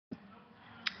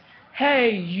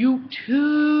Hey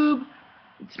YouTube,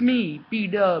 it's me,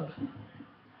 B-Dub,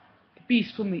 the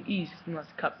beast from the east, unless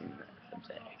cupping, I'm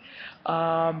saying.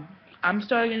 I'm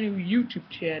starting a new YouTube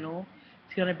channel.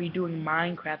 It's gonna be doing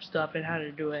Minecraft stuff and how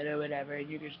to do it or whatever, and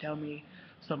you can just tell me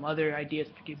some other ideas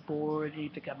if you get bored and you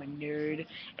think I'm a nerd.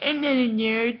 And then a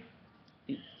nerd.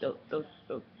 Those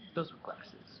were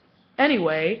classes.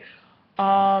 Anyway,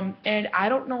 and I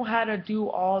don't know how to do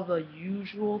all the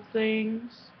usual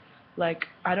things. Like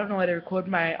I don't know how to record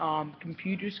my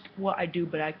computer. Well, I do,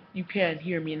 but you can't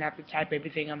hear me and I have to type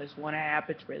everything on this one app.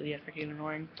 It's really freaking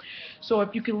annoying. So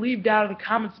if you can leave down in the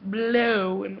comments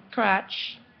below in the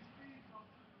crotch,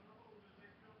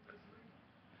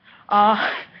 uh,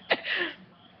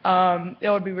 it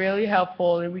would be really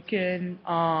helpful, and we can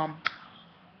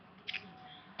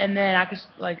and then I could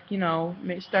like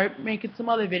start making some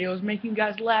other videos, making you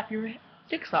guys laugh your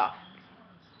dicks off.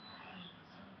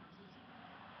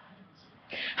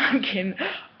 I'm kidding.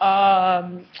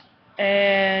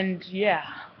 And yeah.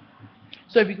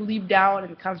 So if you can leave down in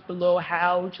the comments below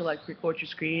how to like record your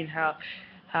screen, how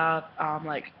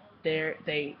like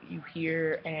you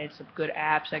hear, and some good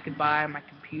apps I could buy on my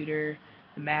computer,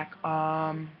 the Mac.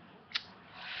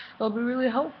 It'll be really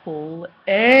helpful.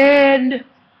 And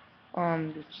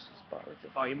just start with the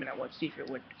volume, and I want to see if it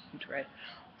went right.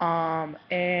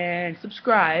 And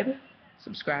subscribe.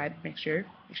 Make sure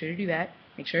to do that.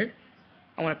 Make sure.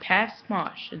 I want to pass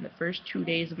Smosh in the first 2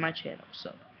 days of my channel,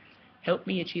 so help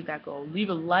me achieve that goal. Leave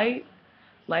a like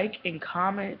and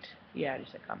comment. Yeah, I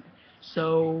just said comment.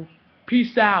 So,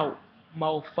 peace out,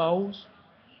 mofos.